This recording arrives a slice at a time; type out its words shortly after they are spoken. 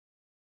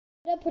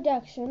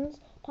Productions,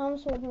 Tom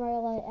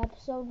Sawyer,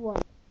 Episode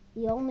 1,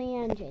 The Only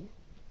Engine.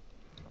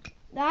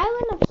 The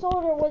island of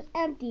Solder was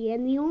empty,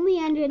 and the only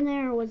engine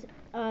there was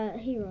a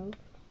hero.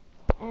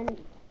 And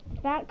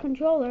Fat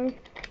Controller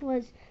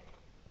was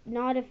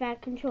not a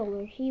Fat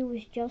Controller. He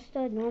was just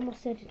a normal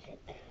citizen.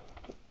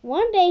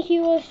 One day,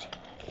 Hero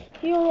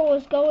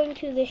was going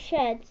to the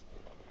sheds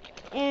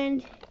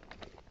and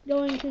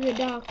going to the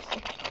docks,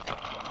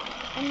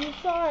 and he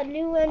saw a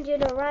new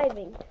engine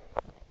arriving.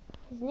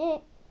 Isn't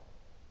it?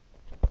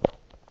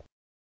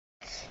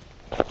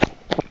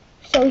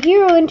 So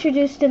Hero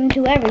introduced him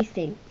to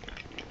everything.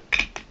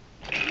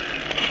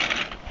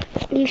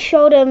 He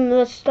showed him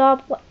the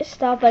stop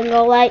and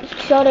go light.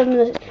 He showed him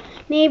the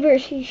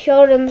neighbors. He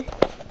showed him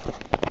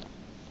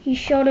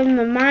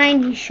the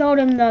mine. He showed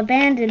him the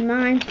abandoned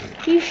mine.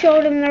 He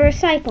showed him the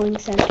recycling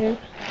center,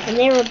 and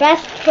they were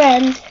best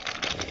friends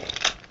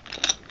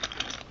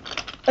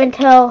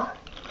until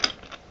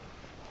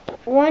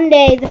one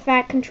day the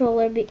Fat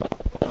Controller,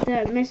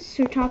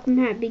 Mr. Topham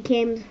Hatt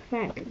became the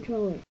Fat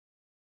Controller.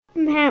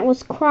 Hat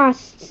was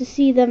cross to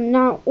see them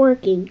not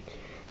working,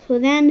 so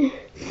then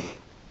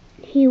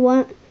he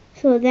went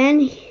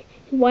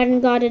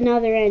and got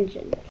another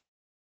engine,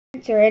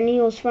 and he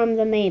was from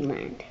the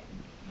mainland.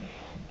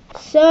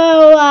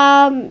 So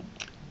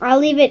I'll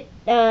leave it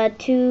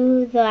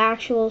to the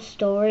actual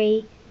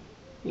story.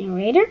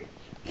 Narrator,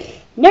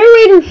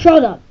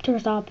 shut up,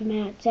 Topham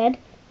Hatt said.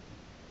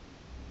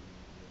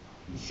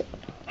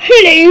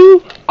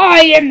 Hello,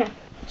 I am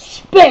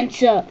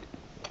Spencer.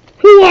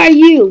 Who are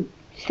you?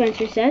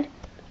 Spencer said.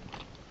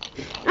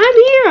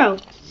 I'm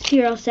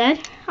Hero said.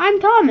 I'm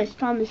Thomas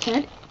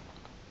said.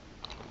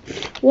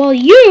 Well,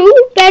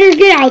 you better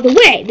get out of the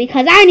way,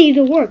 because I need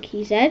to work,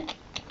 he said.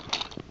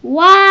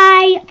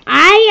 Why,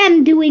 I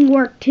am doing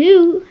work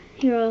too,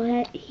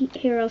 Hero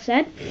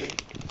said.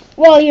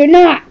 Well, you're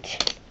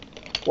not.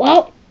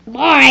 Well,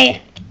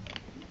 bye.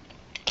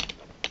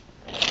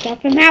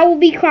 Topham Hatt will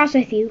be cross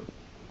with you,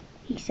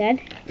 he said.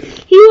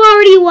 He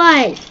already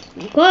was.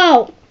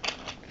 Go.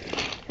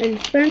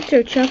 And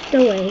Spencer chucked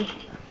away.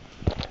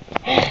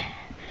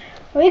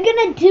 What are you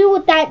gonna do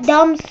with that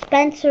dumb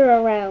Spencer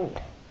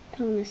around?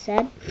 Thomas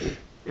said.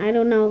 I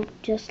don't know,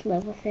 just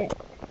live with it.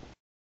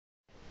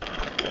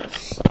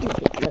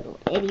 Stupid little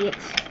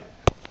idiots.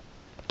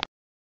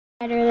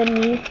 Better than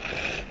me.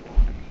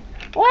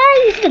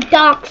 Why is the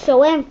dock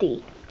so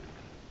empty?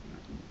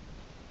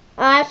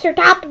 Sir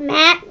Topham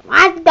Hatt,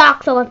 why is the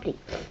dock so empty?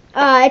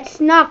 It's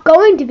not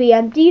going to be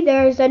empty.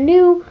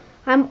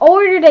 I'm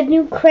ordered a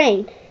new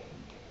crane.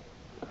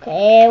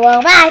 Okay,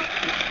 well, bye.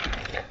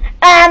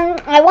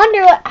 I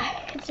wonder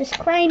if this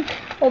crane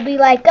will be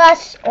like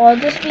us, or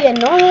just be a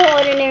normal,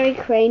 ordinary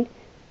crane.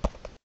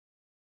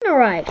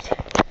 Arrived,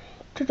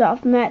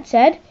 Topham Hatt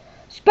said.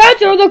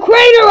 Spencer, the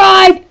crane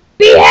arrived!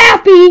 Be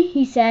happy,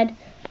 he said.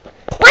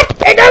 What?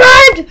 It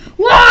arrived!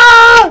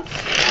 Whoa!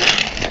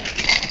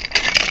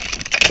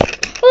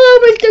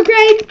 Hello, Mr.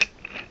 Crane.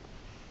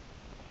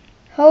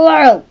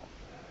 Hello.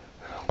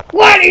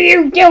 What are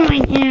you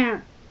doing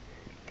here?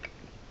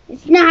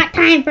 It's not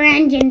time for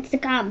engines to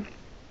come.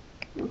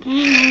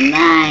 Okay,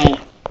 bye.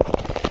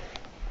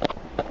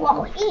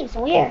 Whoa, he's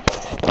weird.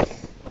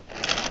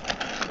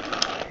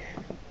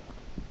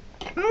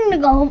 I'm gonna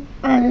go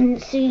and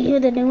see who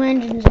the new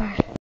engines are.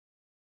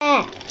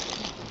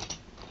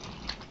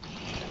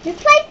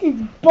 This place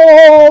is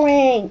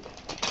boring.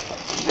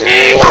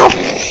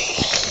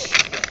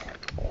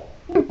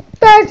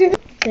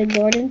 Said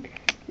Gordon.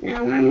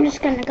 Now I'm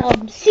just gonna go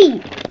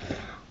see.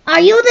 Are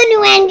you the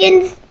new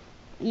engines?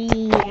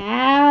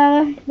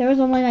 Yeah, there was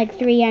only like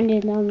 3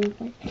 engines on the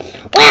place.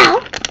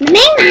 Well, the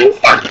main line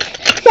stopped,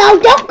 so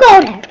don't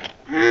go there.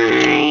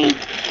 Hi.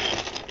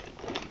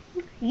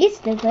 You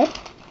stupid.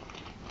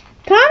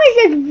 Thomas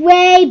is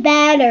way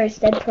better,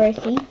 said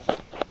Percy.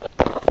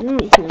 No,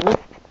 he's not.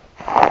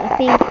 I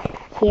think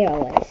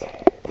Hero is.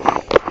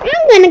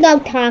 I'm gonna go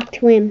talk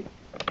to him,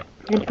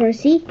 said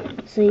Percy.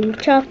 So you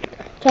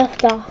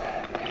chuffed off.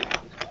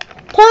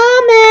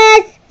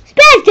 Thomas!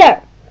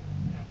 Spencer!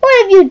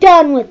 What have you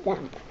done with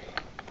them?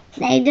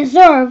 They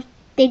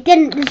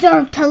didn't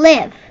deserve to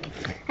live.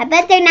 I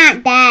bet they're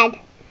not dead.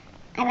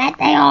 I bet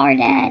they are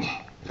dead.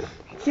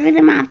 I threw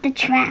them off the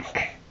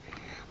track.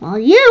 Well,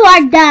 you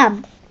are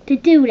dumb to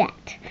do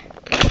that.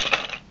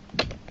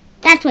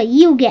 That's what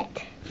you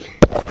get.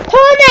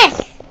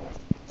 Thomas!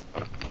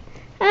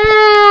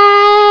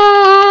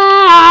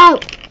 Oh!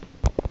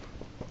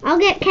 I'll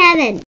get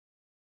Kevin.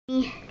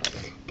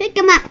 Pick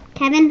him up,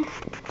 Kevin.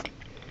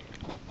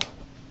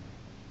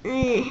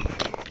 I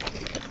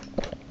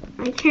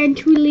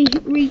can't really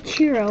reach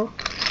Hero.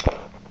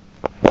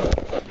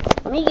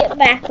 Let me get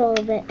back a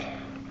little bit.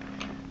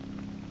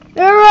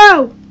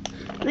 Hero!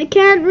 I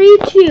can't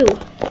reach you.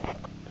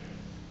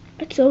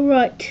 It's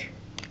alright.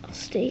 I'll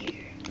stay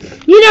here.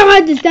 You don't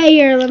have to stay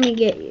here. Let me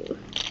get you.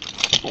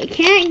 I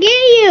can't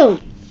get you.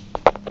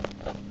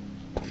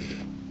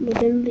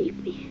 Well, then leave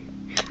me.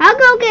 I'll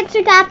go get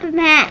Sir Topham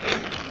Hatt.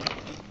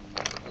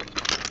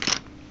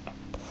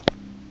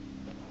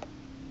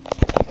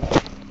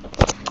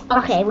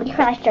 Okay, we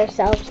crashed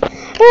ourselves.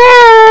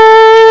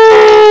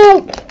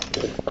 Help!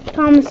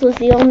 Thomas was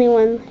the only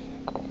one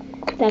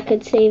that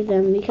could save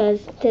them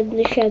because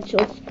the shed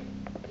was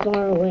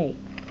far away.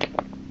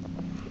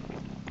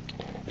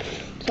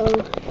 So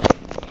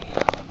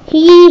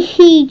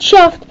he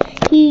chuffed.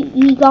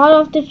 He got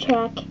off the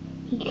track.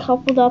 He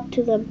coupled up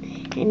to them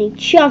and he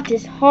chuffed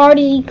as hard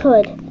as he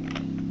could.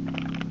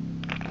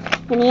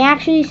 And he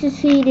actually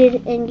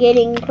succeeded in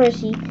getting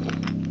Percy.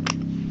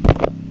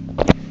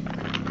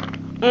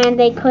 And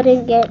they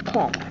couldn't get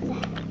Kevin.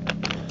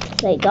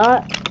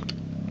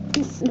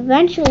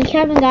 Eventually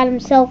Kevin got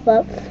himself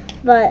up,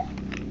 but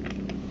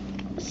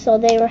so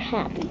they were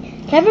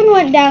happy. Kevin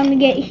went down to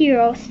get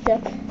Hero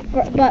stuff,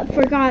 but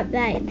forgot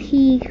that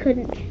they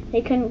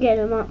couldn't get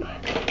him up.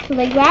 So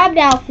they grabbed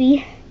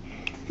Alfie,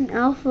 and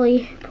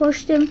Alfie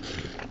pushed him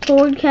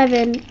toward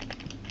Kevin,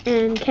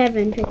 and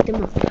Kevin picked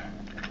him up.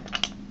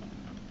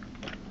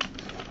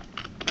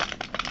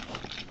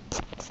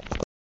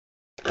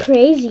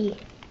 Crazy,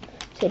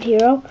 said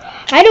Hero.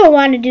 I don't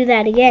want to do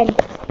that again,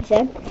 he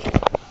said.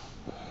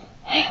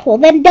 Well,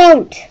 then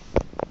don't.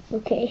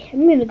 Okay,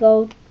 I'm going to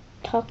go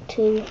talk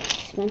to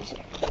Spencer.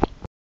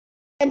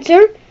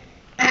 Spencer?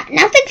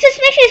 Nothing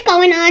suspicious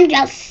going on,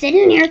 just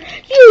sitting here.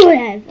 You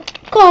have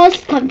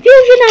caused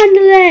confusion and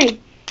delay.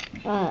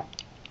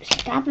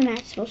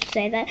 Stop-O-Mat's supposed to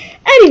say that.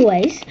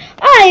 Anyways,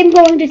 I am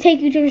going to take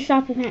you to the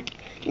Stop-O-Mat.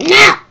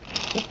 No,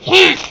 you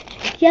can't.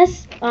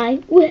 Yes,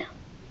 I will.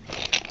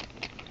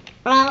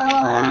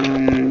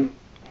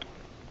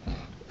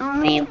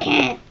 Only you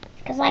can't,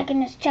 because I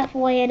can just chuff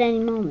away at any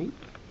moment.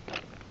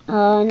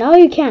 No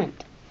you can't.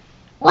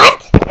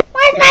 What?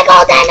 Where's my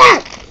gold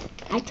ender?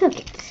 I took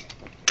it.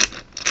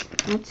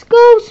 Let's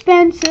go,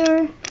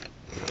 Spencer.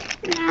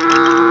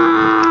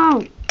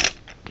 No!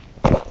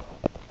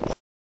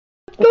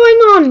 What's going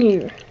on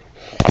here?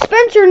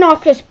 Spencer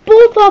knocked us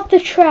both off the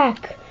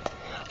track.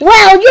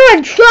 Well, you're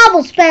in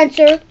trouble,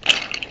 Spencer.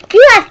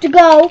 You have to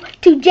go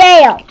to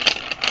jail.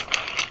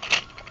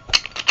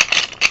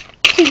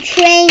 To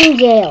train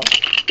jail.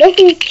 This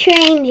is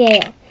train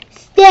jail.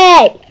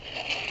 Stay.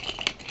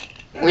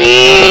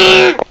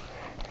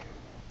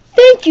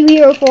 Thank you,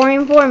 Hero, for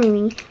informing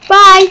me.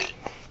 Bye.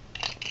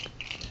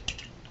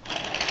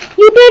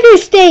 You better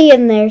stay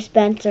in there,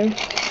 Spencer. Everything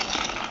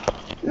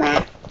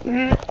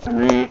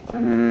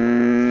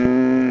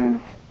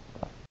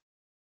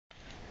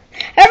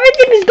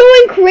is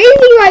going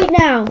crazy right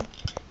now.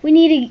 You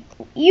need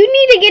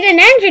to get an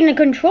engine to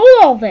control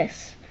all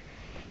this.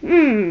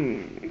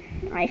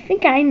 I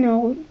think I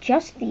know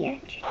just the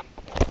engine.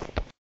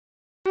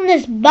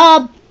 This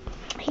Bob,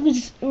 he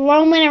was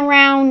roaming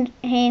around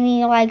and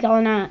he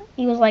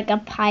was like a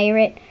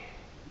pirate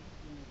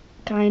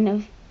kind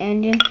of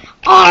engine.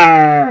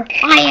 Arr!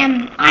 I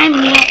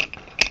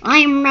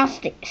am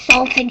rusty,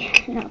 salted.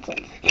 No,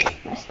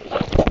 rusty.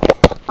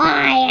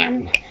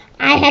 I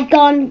have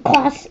gone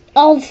across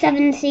all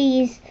 7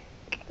 seas.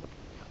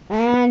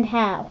 And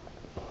how?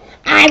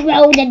 I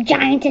rode the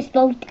giantest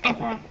boat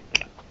ever.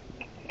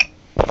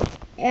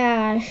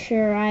 Yeah,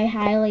 sure, I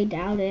highly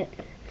doubt it.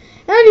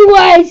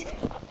 Anyways,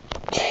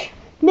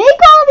 make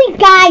all these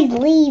guys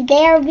leave.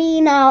 They're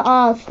being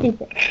all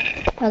stupid.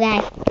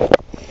 Okay.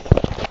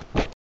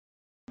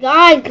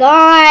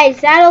 Guys,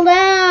 settle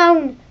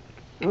down.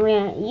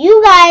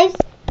 You guys,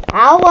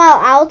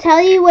 I'll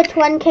tell you which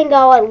one can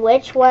go and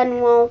which one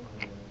will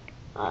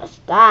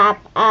stop.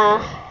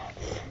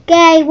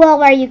 Okay, well,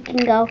 where you can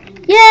go.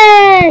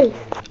 Yay!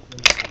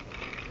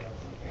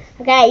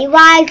 Okay, you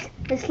guys,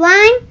 the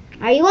slime.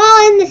 Are you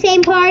all in the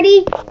same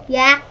party?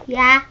 Yeah.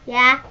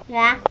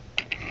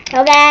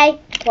 Okay,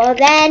 well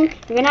then,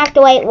 you're gonna have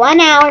to wait 1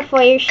 hour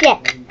for your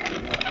ship.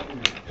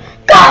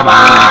 Come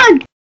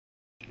on!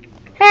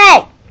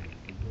 Hey!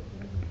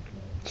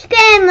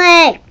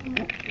 Stanley!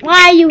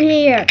 Why are you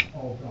here?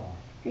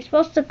 You're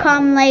supposed to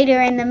come later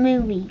in the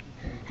movie.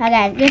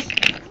 Okay,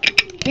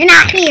 you're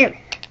not here.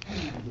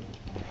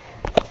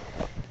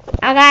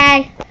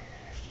 Okay.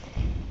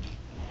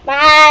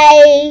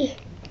 Bye.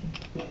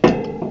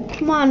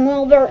 Come on,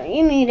 Wilbur,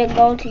 you need to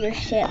go to your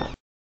ship.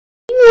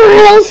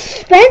 Well,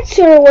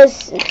 Spencer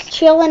was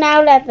chilling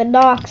out at the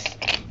docks,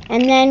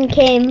 and then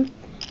came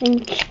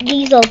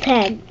Diesel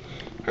 10.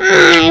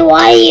 Hi,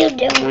 what are you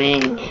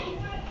doing?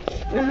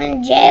 I'm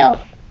in jail.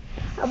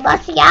 I'll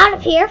bust you out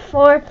of here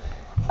for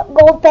a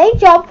gold paint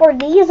job for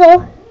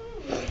Diesel.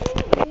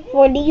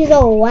 For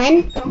Diesel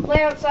 1. Come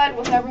play outside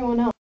with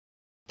everyone else.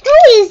 Who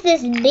is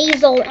this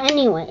Diesel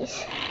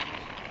anyways?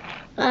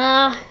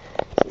 His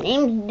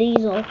name's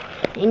Diesel,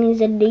 and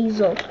he's a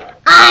Diesel.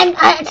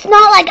 It's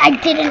not like I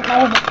didn't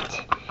know that.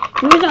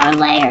 Here's our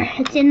lair.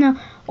 It's in the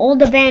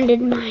old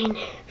abandoned mine.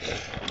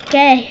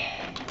 Okay.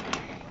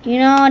 You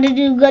know how to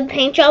do good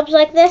paint jobs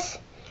like this?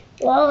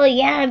 Well,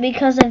 yeah,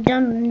 because I've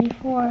done them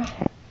before.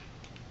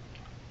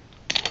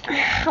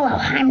 Hello,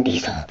 I'm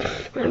Diesel.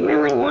 I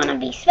really want to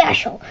be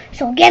special,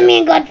 so give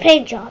me a good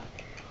paint job.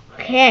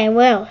 Okay, I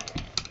will.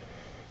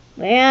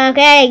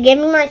 Okay, give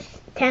me my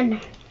tender.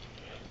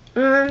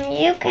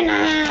 You can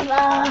have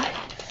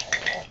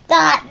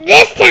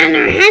This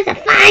tanner has a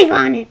 5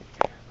 on it.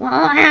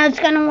 Well, how's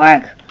it gonna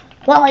work?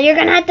 Well, you're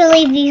gonna have to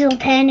leave Diesel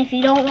 10 if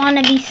you don't want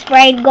to be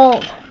sprayed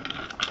gold.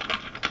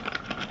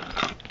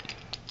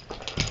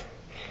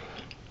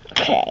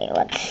 Okay,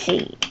 let's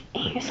see.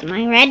 Here's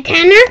my red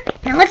tanner.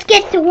 Now let's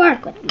get to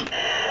work with me.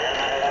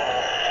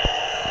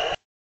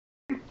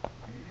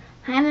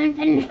 I haven't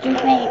finished your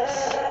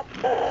face.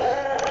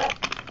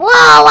 Whoa,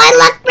 I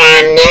look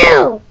brand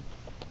new!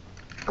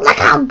 Look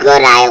how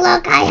good I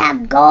look. I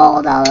have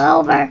gold all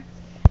over.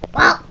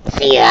 Well,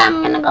 see ya.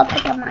 I'm gonna go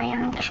pick up my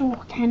actual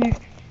tanner.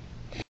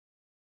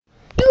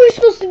 You were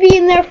supposed to be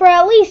in there for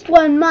at least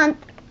 1 month.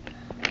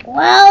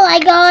 Well, I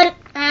got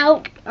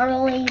out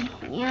early.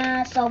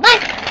 Yeah, so bye.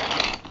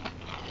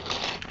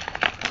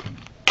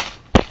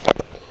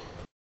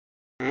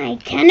 My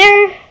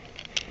tanner.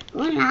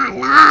 Ooh la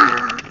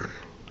la.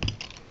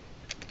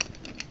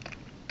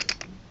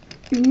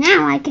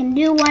 Now I can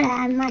do what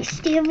my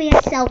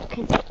mysterious self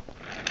can do.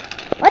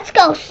 Let's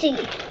go see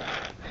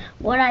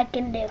what I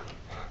can do.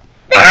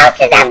 The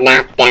houses have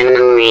knocked down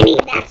already.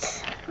 I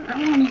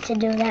wanted to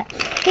do that.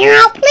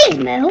 Hero, please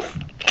move.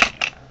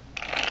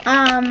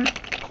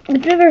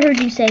 I've never heard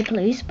you say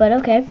please, but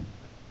okay.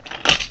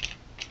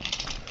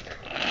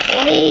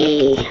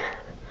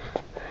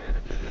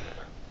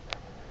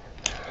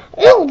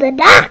 Ooh, the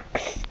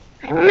ducks.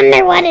 I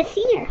wonder what is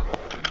here.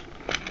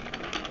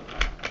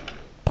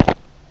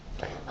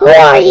 Who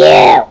are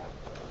you?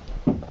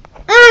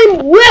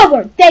 I'm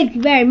Wilbur, thank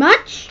you very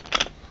much.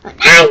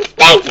 I'm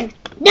Spencer.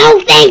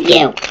 No, thank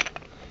you.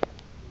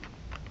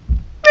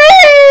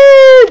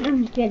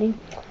 I'm just kidding.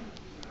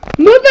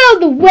 Move out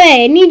of the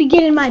way, I need to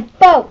get in my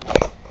boat.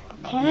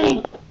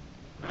 Okay.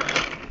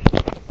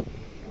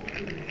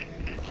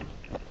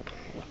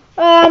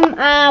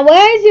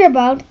 Where is your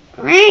boat?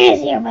 Where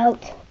is your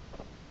boat?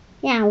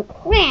 Yeah,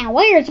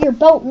 where's your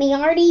boat, me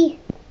Artie?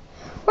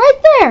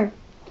 Right there.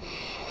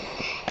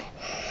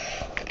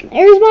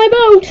 There's my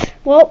boat.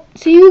 Well,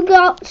 see you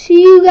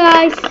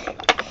guys.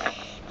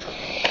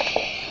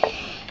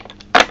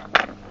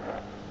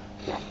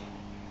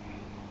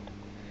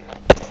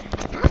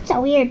 That's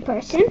a weird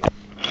person.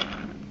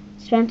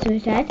 Spencer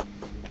said.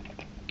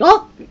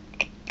 Oh,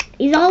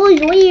 he's always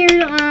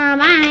weird.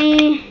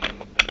 Bye.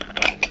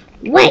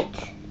 Wait.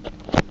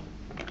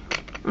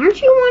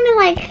 Aren't you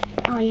one of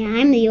oh yeah,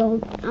 I'm the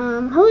old,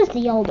 who is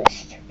the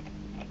oldest?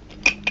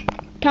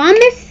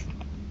 Thomas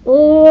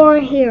or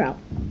Hero?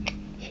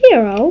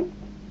 Hero?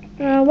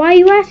 Why are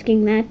you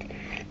asking that?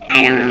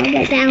 I don't know,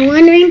 guess I'm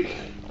wondering.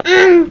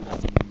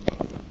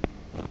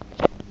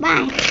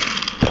 Bye.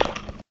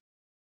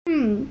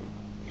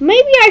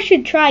 Maybe I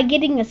should try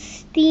getting a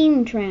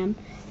steam tram.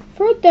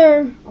 Fruit,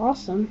 they're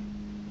awesome.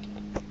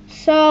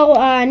 So,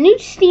 new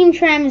steam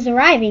tram is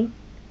arriving.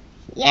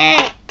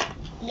 Yeah.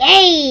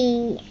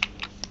 Yay.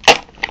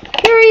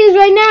 Here he is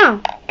right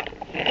now.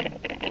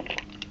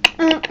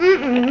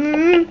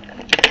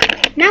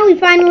 Now we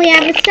finally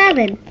have a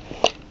 7.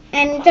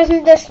 And it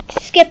doesn't just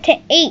skip to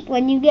 8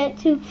 when you get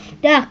to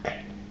duck.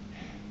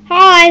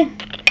 Hi.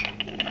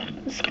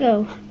 Let's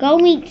go. Go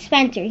meet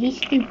Spencer. He's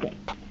stupid.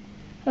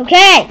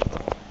 Okay.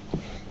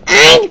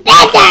 I'm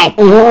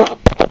Spencer.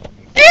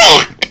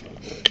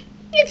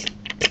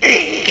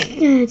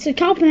 So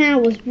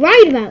Topham was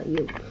right about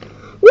you.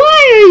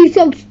 Why are you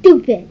so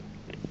stupid?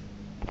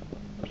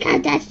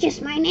 Because that's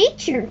just my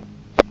nature.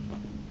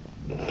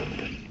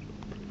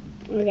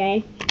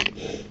 Okay.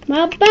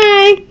 Well,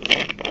 bye.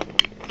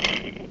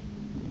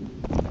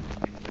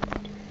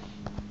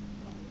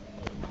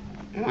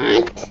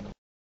 What?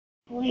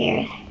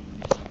 Weird.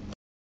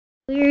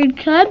 Weird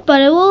cut,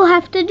 but it will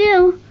have to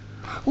do.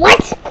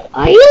 What?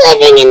 Are you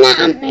living in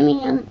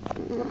the,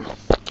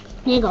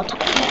 here you go, Tom.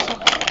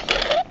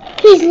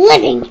 He's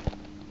living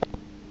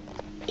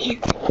in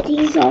the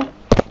Diesel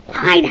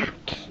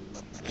hideout.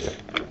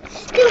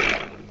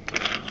 Stupid.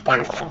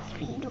 That's supposed to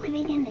be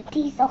living in the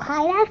Diesel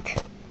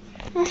hideout.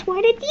 That's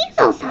where the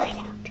Diesel's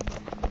hideout.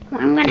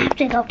 Well, I'm gonna have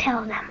to go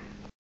tell them.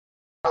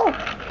 Oh.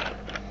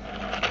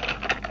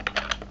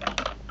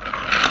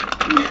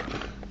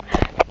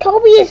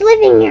 Toby is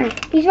living here.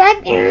 He's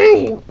right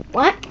behind you.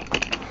 What?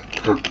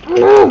 Oh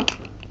no.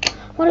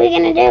 What are we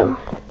gonna do?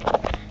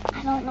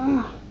 I don't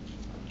know.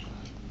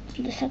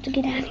 I just have to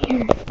get out of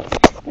here.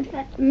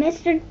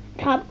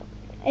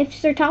 If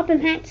Sir Topham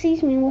Hat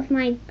sees me with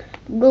my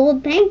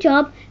gold paint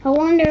job, he'll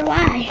wonder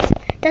why.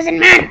 Doesn't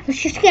matter.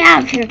 Let's just get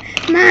out of here.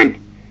 Come on.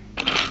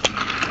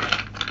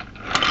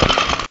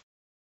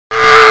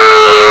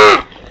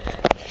 Ah!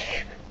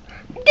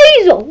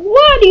 Diesel,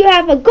 why do you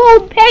have a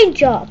gold paint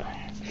job?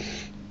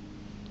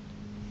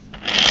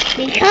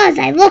 Because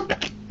I look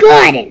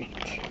good in it.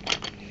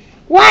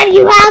 Why do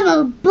you have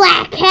a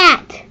black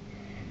hat?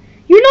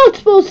 You're not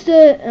supposed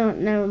to... Oh,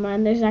 never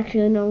mind. There's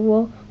actually no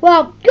rule.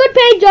 Well, good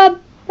paint job.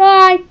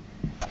 Bye.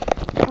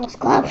 That was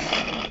close.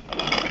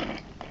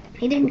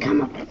 He didn't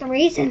come up with a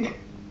reason.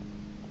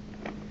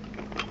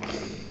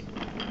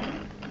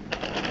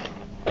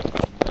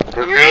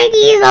 Hi,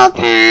 Diesel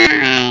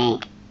Time.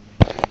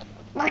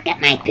 Look at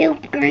my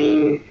poop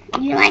green.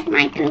 You like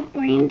my poop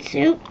green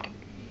suit?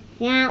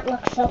 Yeah, it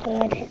looks so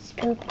good. It's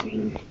poop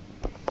green.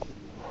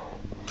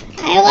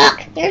 Hey, look!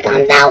 Here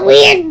comes that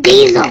weird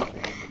diesel.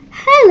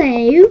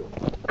 Hello,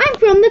 I'm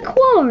from the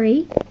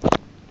quarry.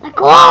 The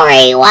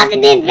quarry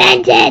wasn't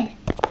invented.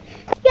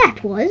 Yeah,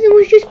 it was. It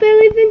was just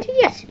barely invented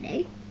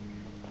yesterday.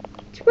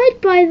 It's right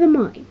by the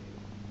mine.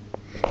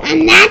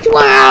 And that's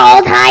where our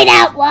old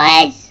hideout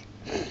was.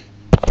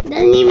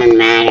 Doesn't even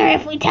matter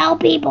if we tell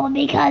people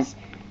because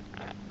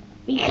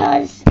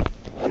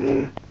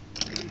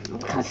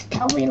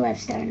Toby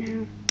lives there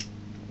now.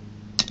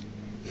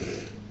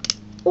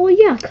 Oh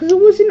yeah, because it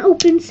was an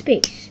open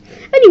space.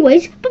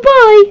 Anyways,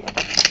 bye-bye.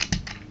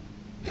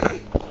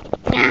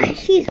 Ah,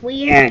 she's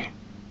weird.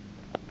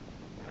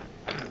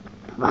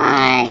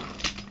 Bye.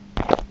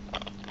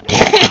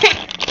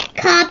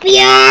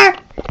 Copier!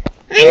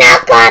 I'm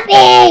not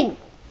copying!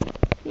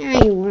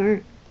 Yeah, you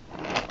were.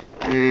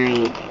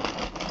 Fine.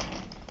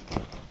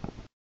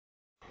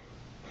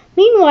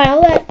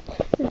 Meanwhile,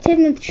 it's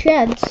in the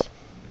sheds.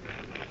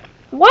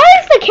 Why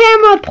is the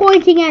camera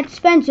pointing at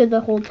Spencer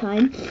the whole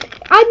time?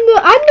 I'm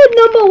the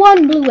number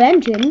one blue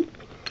engine.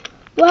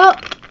 Well,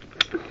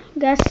 I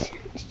guess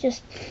it's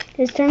just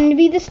his turn to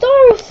be the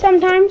star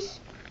sometimes.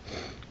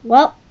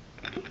 Well,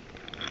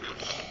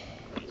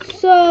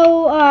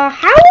 so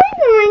how are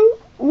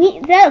we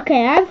going?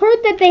 Okay, I've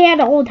heard that they had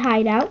an old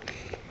hideout.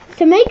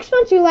 To make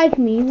Spencer like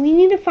me, we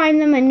need to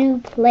find them a new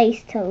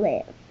place to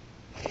live.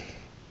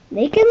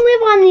 They can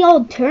live on the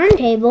old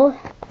turntable.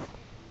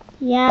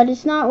 Yeah, but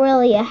it's not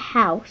really a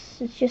house.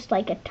 It's just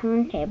like a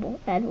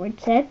turntable,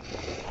 Edward said.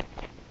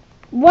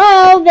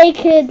 Well, they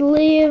could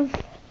live...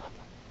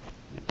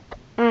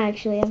 I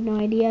actually have no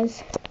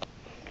ideas.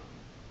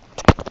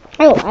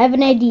 Oh, I have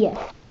an idea.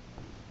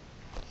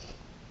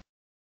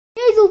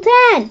 Hazel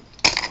 10!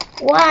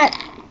 What?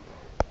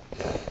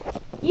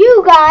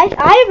 You guys,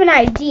 I have an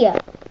idea.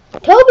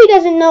 Toby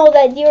doesn't know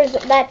that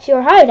that's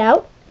your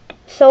hideout,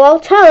 so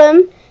I'll tell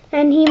him,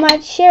 and he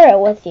might share it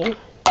with you.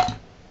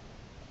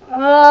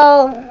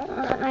 Well,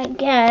 I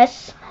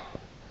guess.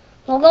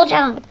 We'll go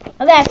tell him.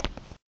 Okay.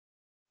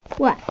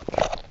 What?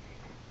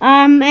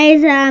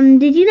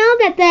 Did you know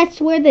that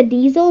that's where the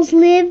Diesels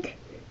lived?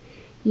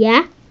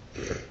 Yeah.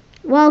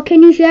 Well,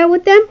 can you share it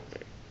with them?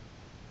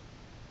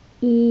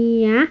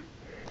 Yeah.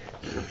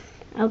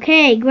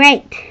 Okay,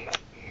 great.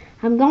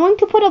 I'm going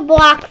to put a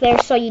block there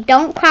so you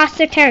don't cross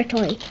their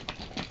territory.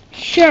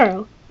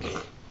 Sure.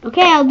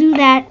 Okay, I'll do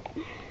that.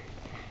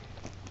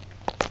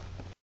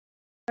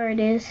 There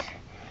it is.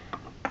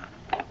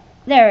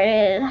 There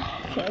it is.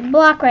 Okay,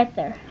 block right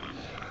there.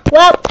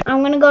 Well,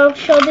 I'm gonna go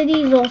show the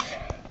Diesels.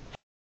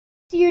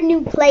 It's your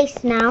new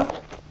place now.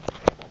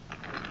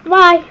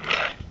 Bye.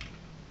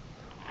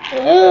 Ooh,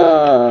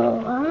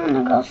 I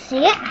wanna go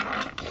see it.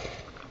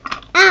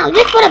 Ow,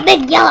 just put a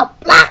big yellow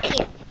block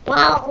here.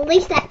 Well, at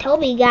least that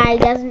Toby guy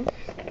doesn't.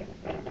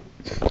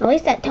 At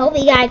least that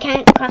Toby guy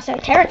can't cross our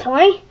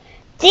territory.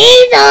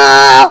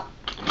 Diesel!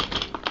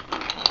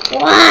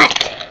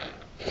 What?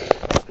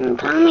 I'm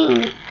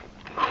coming.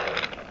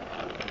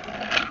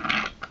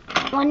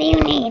 What do you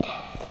need?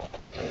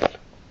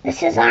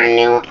 This is our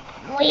new...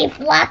 We've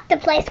locked the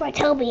place where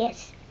Toby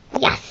is.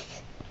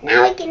 Yes!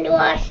 Now we can do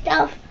our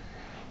stuff.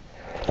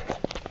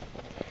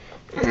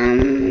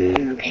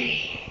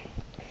 Okay.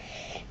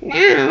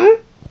 Now,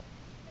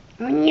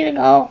 we need to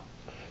go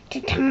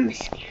to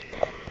Thomas again.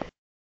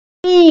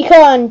 Be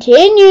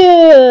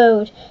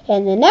continued.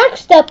 In the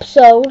next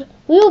episode,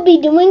 we will be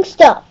doing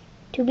stuff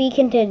to be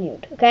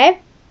continued, okay?